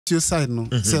your side no.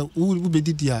 So who be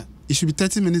did ya? It should be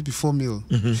 30 minutes before meal.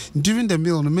 During the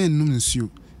meal, no man no ensue.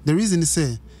 The reason is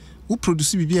say who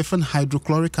produce BBF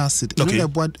hydrochloric acid. Okay. You know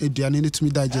aduane to me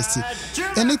digest.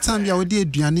 Anytime you dey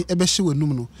aduane ebehye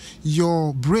w'anum no,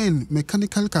 your brain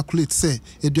mechanically calculates say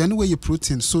aduane where your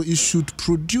protein, so it should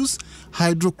produce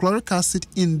hydrochloric acid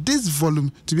in this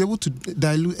volume to be able to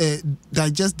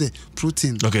digest the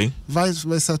protein. Okay. Vice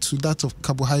versa to that of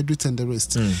carbohydrate and the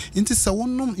rest. Into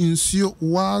sawonum insure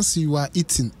whilst you are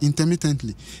eating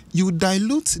intermittently, you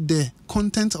dilute the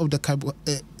content of the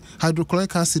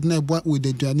hydrochloric acid na with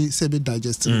the aduane say be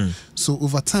digested. So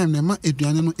over time na ma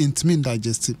aduane no intimi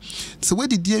digest. So where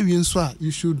did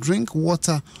you should drink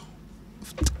water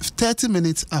 30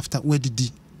 minutes after where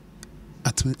did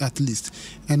at least.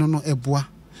 And no eboa.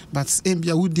 But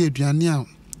embia would the aduane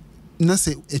na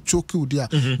say a choke would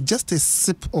just a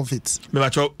sip of it. Me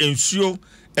macho ensure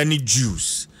any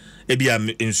juice. Ebia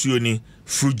ensure ni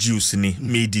fruit juice ni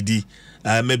me didi.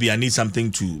 Maybe I need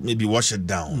something to maybe wash it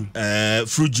down.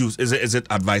 Fruit juice, is it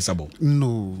advisable?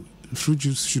 No, fruit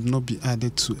juice should not be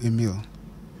added to a meal.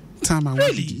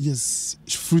 Really? Yes,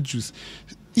 fruit juice.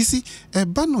 You see,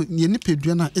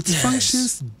 it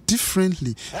functions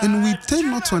differently, and we tend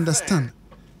not to understand.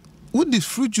 What the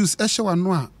fruit juice taste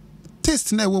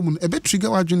na woman a bit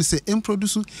trigger what you say and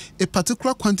produce a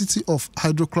particular quantity of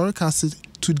hydrochloric acid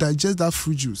to digest that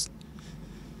fruit juice.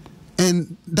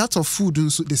 And that of food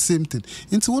also the same thing.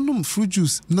 Into one fruit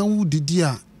juice now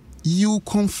you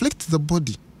conflict the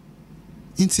body.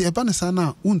 Into a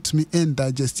banana won't me end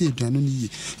digestive.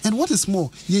 And what is more,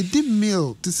 you did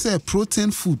meal to say protein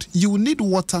food. You need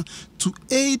water to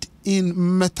aid in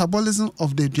metabolism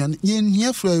of the journey. You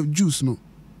here for juice no.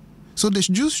 So the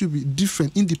juice should be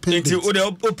different, independent. Enti o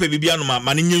de baby anuma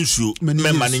maninye nsuo me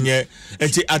maninye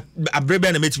enti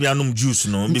abrebe na metimi anum juice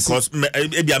no because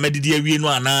ebi amedidi awie no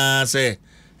ana say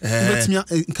betimi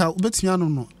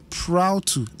anum no proud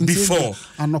to before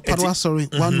and no sorry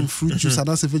one fruit juice and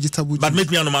that's a vegetable juice. But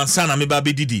metimi anum ansa na me ba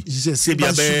be didi. Yes,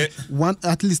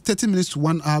 at least 30 minutes to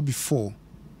 1 hour before.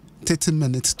 30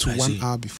 minutes to 1 hour before.